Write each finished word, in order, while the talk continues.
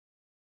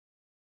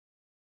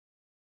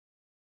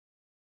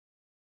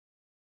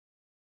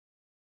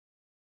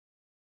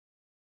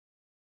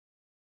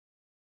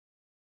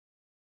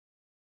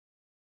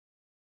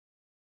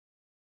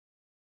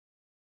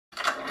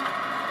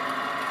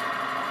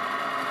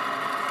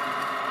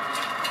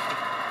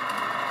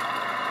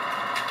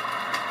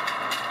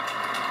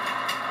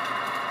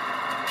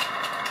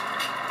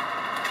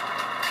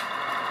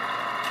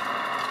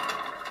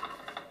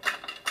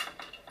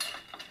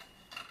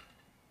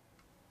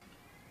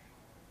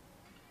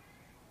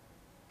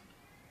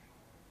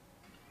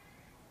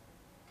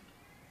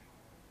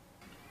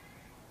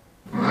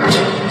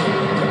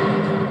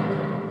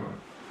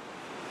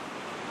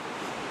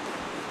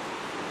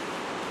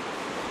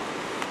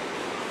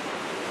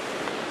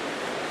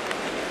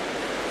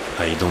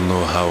I don't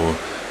know how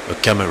a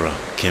camera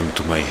came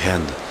to my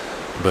hand,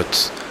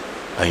 but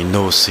I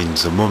know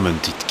since the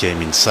moment it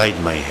came inside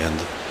my hand,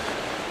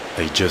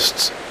 I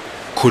just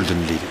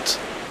couldn't leave it.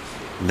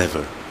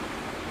 Never.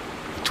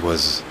 It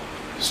was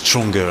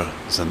stronger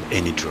than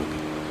any drug.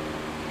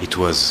 It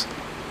was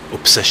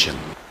obsession.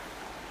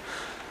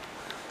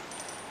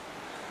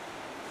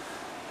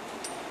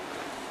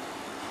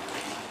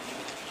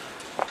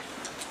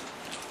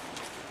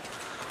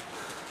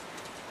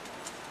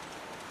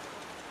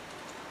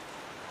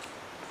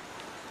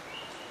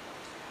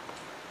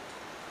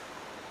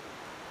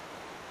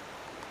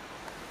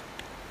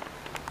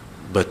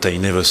 But I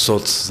never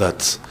thought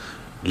that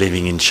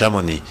living in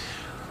Chamonix,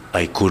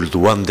 I could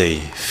one day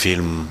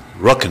film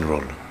rock and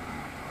roll.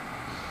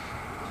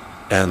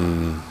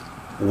 And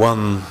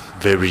one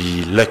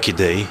very lucky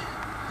day,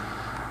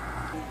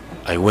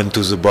 I went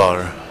to the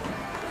bar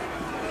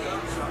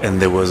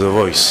and there was a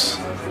voice.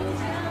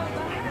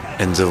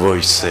 And the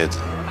voice said,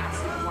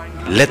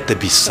 "Let there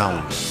be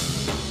sound."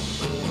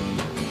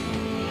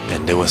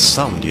 And there was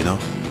sound, you know.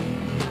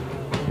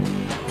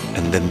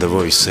 And then the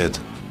voice said,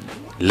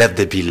 "Let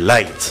there be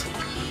light."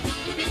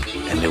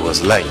 And there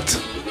was light.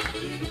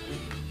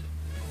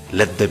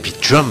 Let there be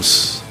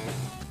drums.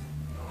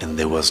 And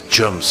there was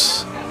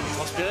drums.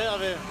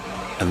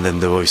 And then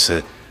the voice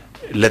said,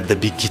 "Let there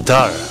be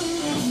guitar."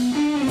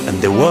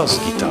 And there was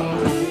guitar.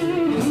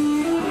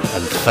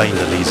 And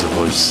finally the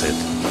voice said,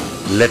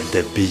 "Let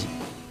there be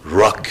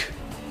rock."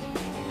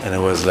 And I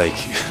was like,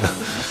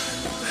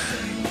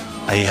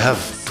 I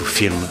have to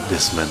film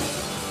this man.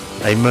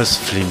 I must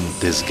film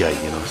this guy,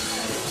 you know.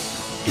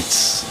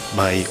 It's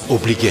my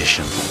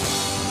obligation.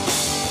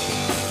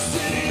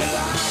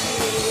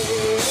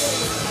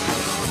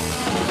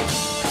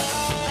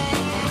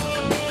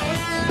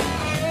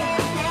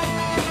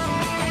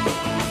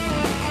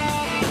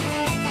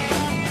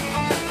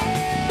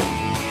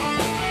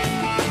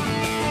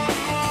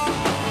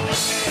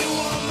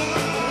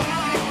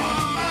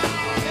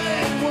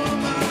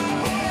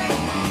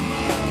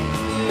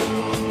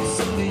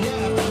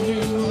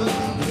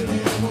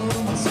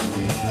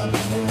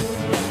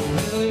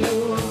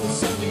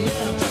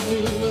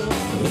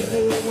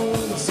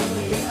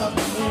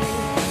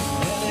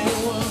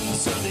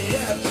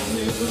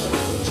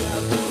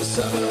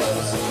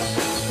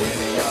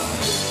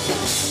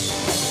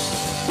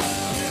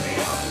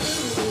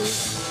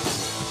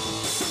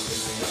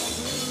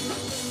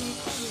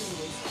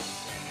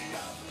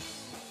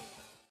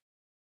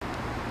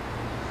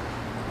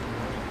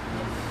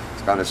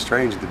 It's kind of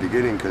strange at the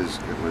beginning because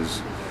it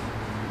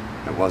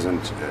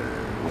wasn't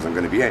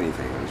going to be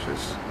anything. It was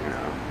just, you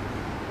know,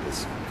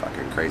 this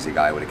fucking crazy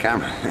guy with a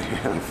camera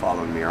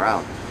following me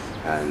around.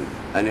 And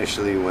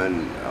initially,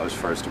 when I was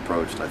first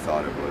approached, I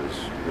thought it was,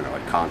 you know,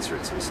 at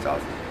concerts and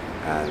stuff.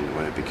 And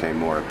when it became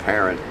more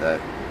apparent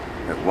that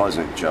it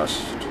wasn't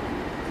just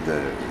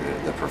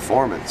the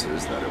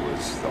performances, that it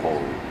was the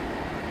whole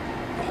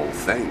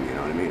thing. You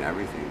know what I mean?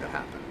 Everything that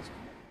happens.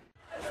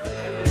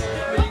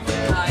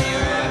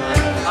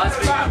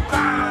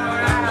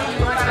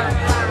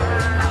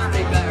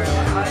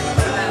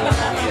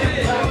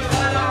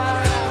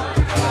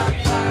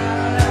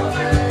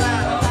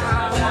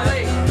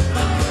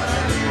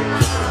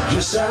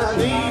 I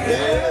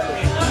needed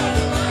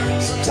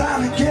some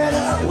time to get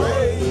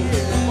away.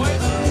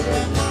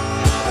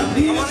 I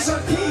needed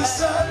some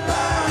peace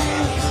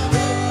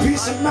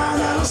of mind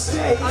that'll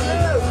stay.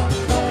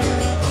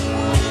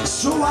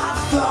 So I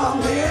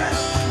thumbed it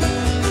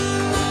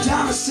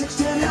down to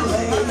 16th and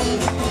Lane.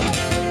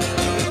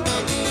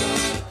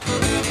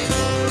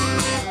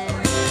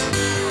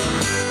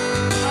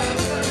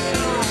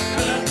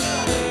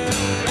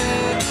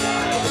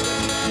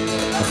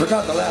 I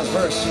forgot the last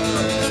verse.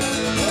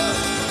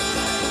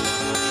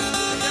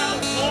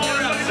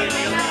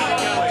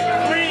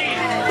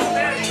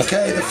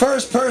 Okay, the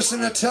first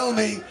person to tell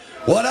me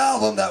what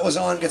album that was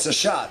on gets a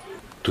shot.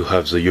 To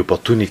have the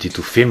opportunity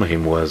to film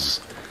him was,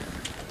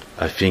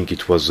 I think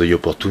it was the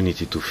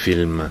opportunity to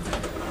film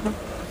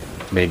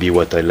maybe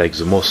what I like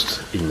the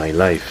most in my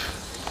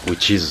life,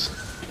 which is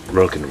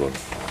rock and roll.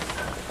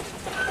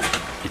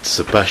 It's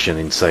a passion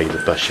inside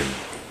the passion.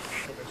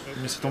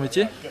 Mais c'est ton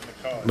métier?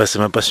 Bah c'est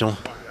ma passion.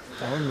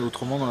 Ah ouais, mais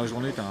autrement dans la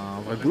journée t'as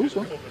un vrai boulot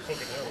quoi?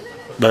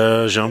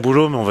 Bah j'ai un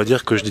boulot mais on va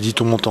dire que je dédie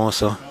tout mon temps à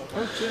ça.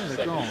 Ok,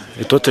 d'accord.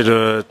 Et toi t'es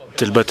le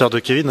batteur de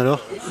Kevin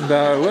alors?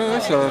 Bah ouais,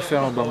 ça va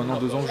faire maintenant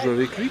 2 ans que je joue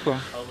avec lui quoi.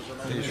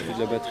 Et je fais de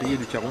la batterie et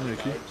du caron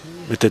avec lui.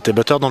 Mais t'étais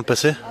batteur dans le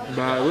passé?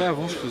 Bah ouais,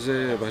 avant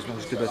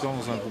j'étais batteur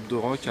dans un groupe de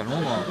rock à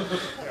Londres.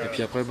 Et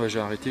puis après j'ai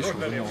arrêté, je suis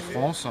revenu en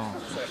France. Et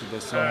puis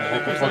c'est en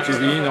rencontrant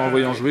Kevin et en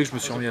voyant jouer que je me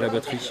suis remis à la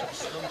batterie.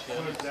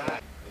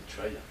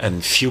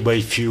 And few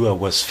by few I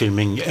was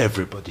filming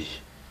everybody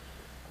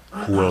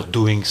who were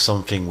doing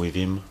something with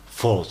him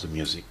for the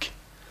music.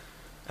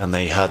 And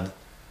I had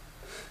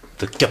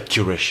the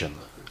capturation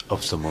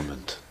of the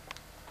moment.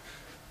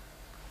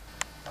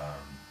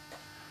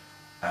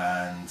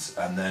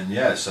 And then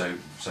yeah, so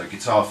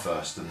guitar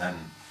first, and then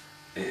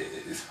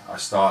I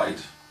started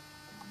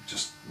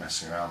just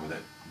messing around with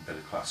it, a bit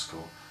of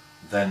classical,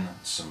 then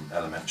some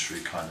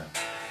elementary kind of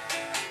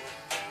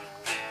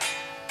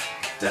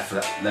Def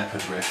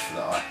Leppard riff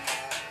that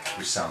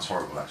which sounds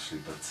horrible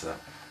actually, but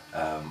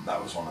that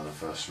was one of the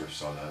first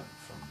riffs I learned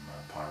from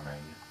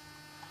Pyromania.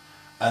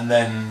 And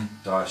then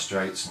Dire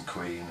Straits and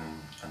Queen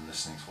and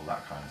listening to all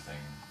that kind of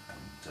thing,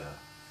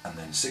 and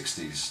then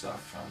 60s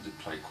stuff. I did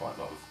play quite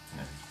a lot of,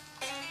 you know,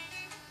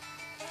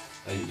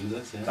 Oh, you do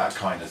that, yeah? that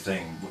kind of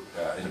thing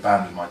in a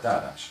band with my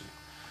dad actually.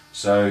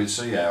 So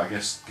yeah, I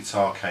guess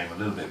guitar came a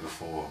little bit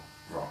before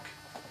rock.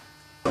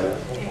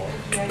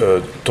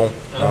 Ton,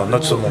 non,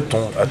 note seulement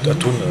ton, Atoun,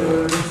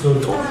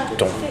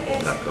 ton.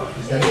 D'accord.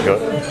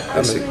 Ouais.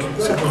 Ah, c'est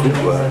cru,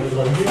 quoi.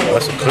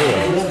 Ouais, c'est cru.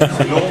 Ouais.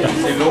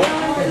 C'est long.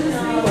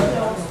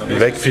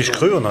 Avec fiche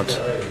crue, on note.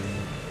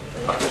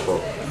 Ah, bon.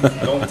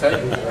 Long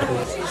time.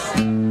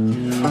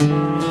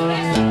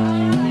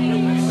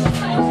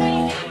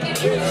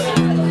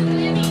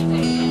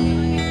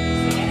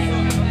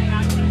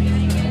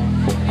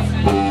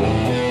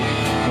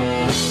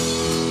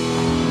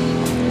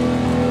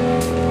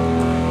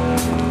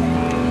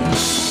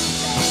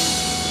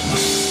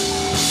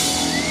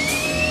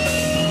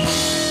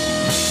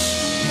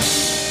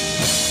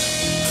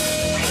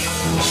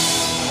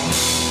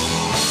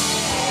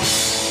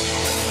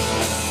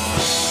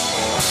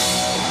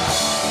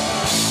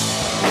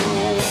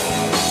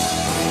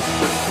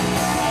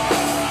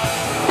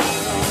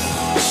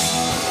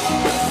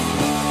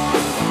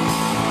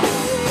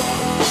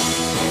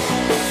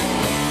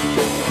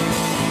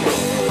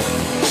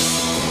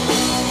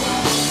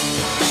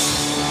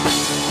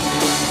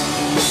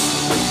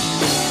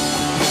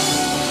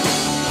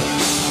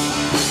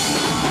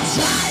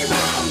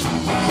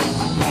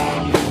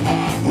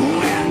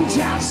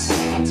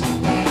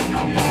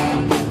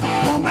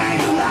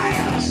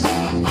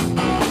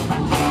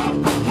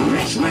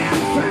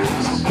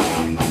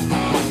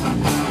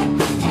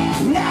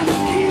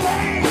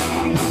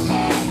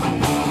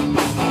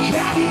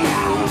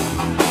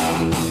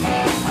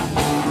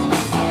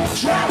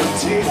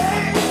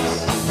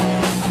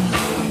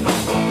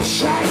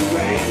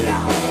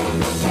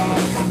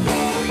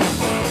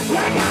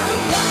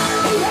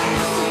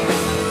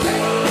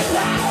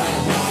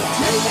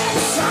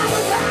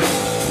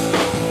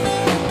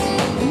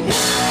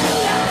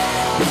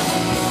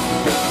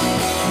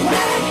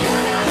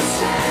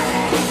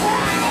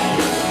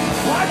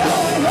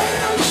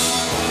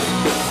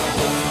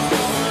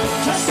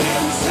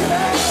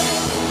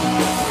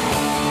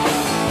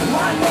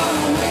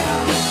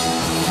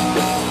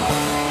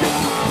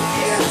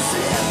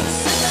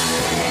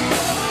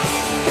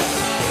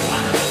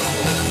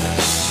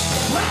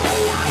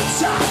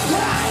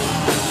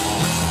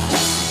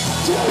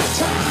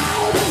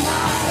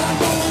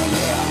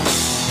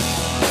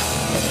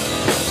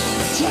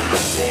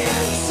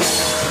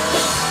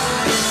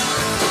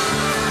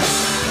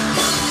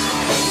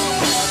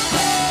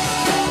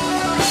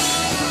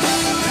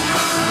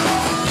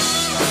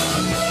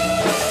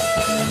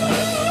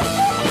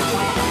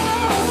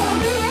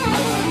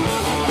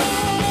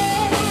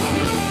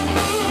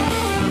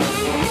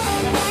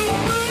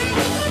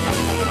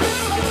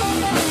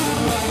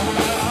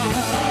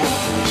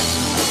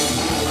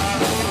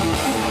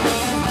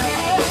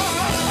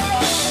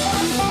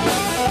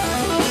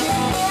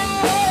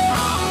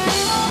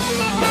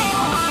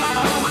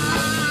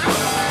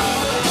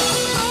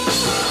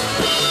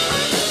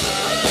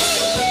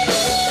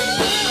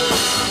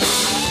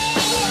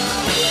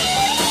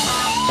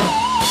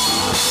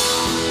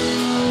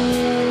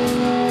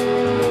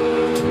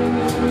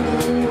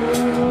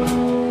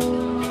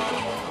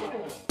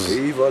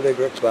 Le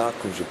Grec-Bar,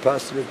 quand je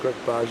passe le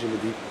Grec-Bar, je me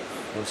dis,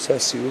 oh, ça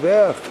c'est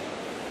ouvert.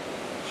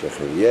 Je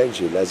reviens,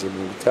 j'ai lasé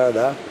mon guitare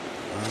là,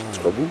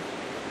 jusqu'au bout.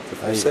 C'est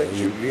français,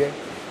 j'ai oublié.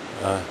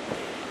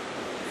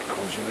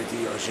 Quand je me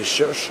dis, oh, je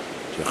cherche,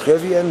 je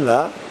reviens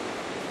là,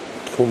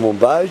 pour mon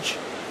badge.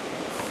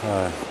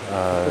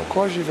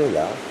 Pourquoi je vais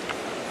là?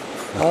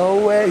 Ah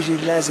ouais, j'ai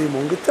lasé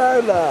mon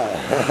guitare là.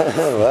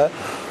 Ouais.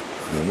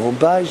 Mais mon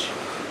badge,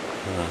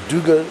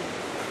 Dougal.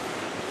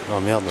 Oh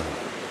merde.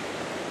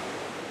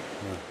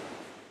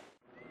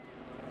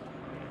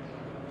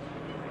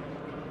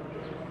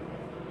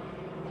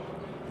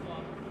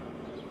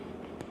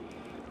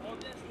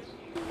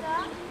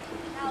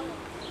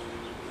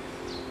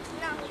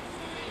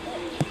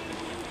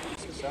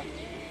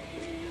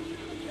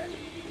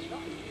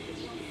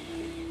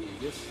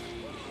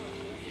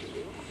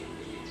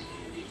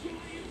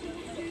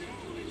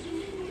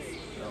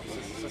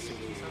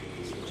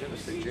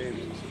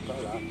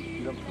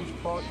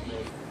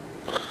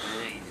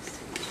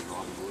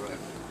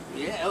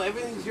 Yeah,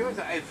 everything's yours.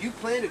 If you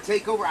plan to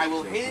take over, I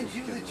will hand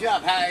you the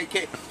job.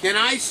 Can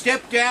I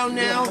step down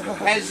now?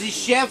 Has the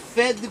chef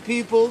fed the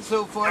people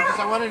so far? Because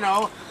I want to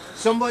know.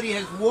 Somebody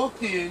has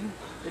walked in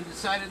and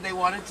decided they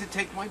wanted to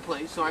take my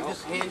place, so I'm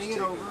just handing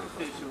it over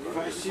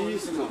officially.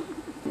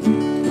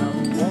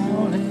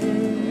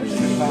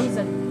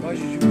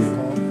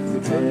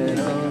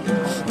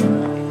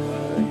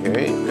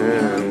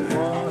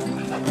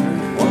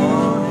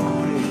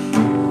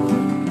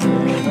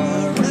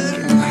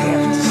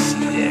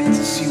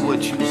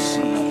 you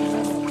see.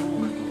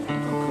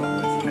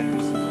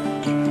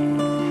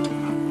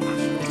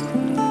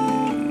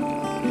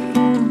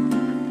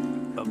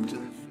 Up to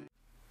the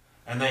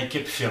And I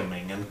kept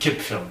filming and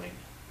kept filming.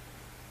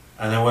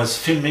 And I was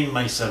filming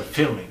myself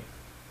filming.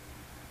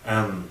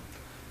 And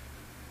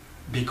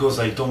because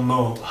I don't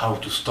know how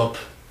to stop,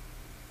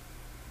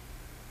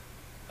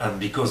 and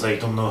because I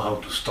don't know how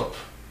to stop,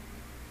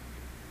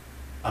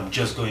 I'm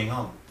just going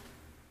on.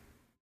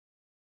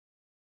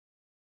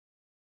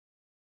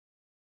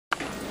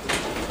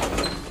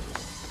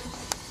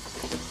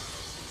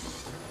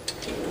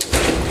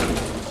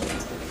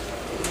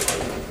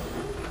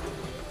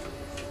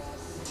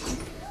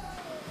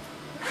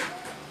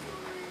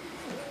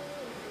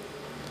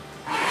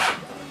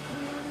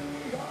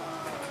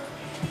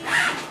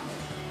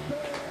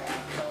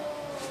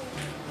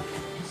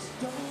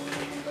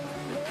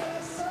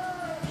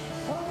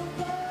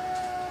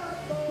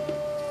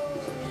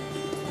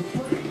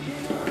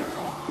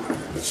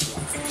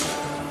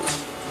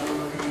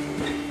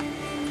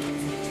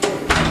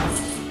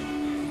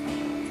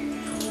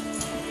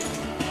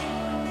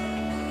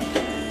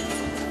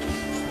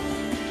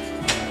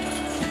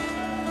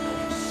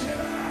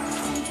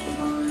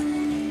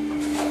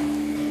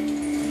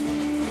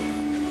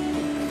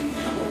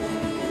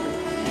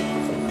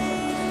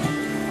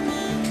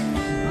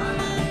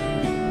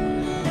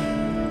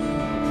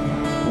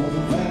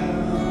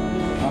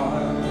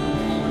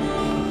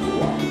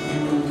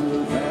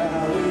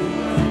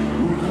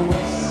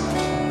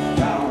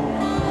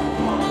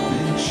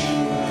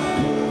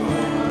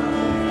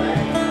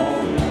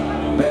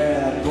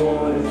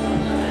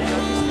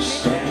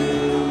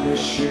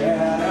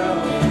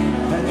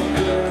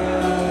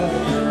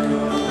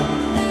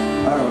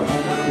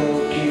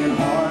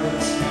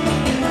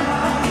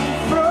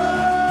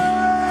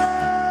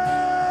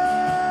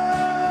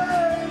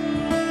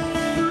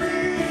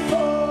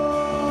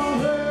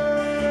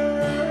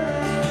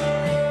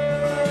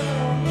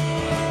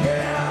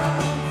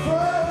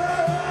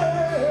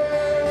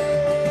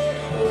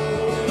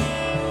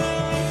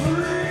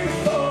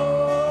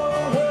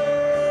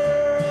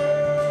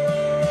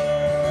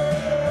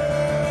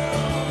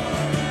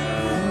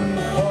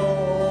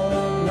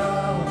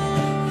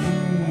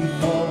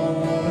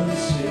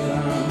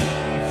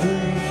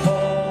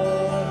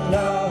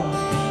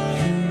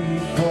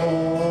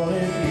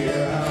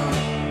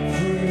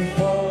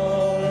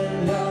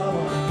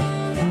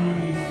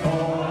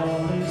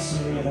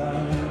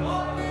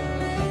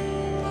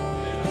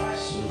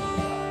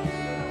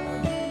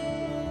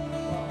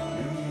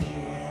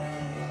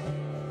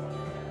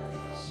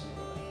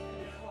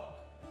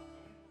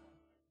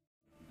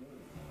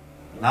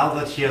 Now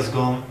that he has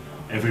gone,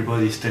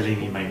 everybody's telling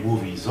me my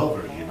movie is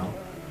over, you know?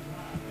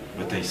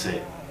 But I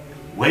say,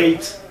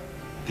 wait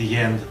the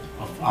end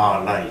of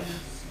our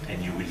life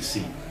and you will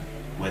see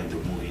when the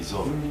movie is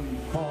over.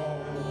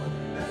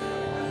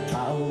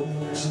 I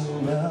was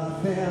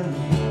nothing,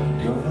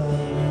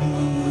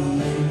 gonna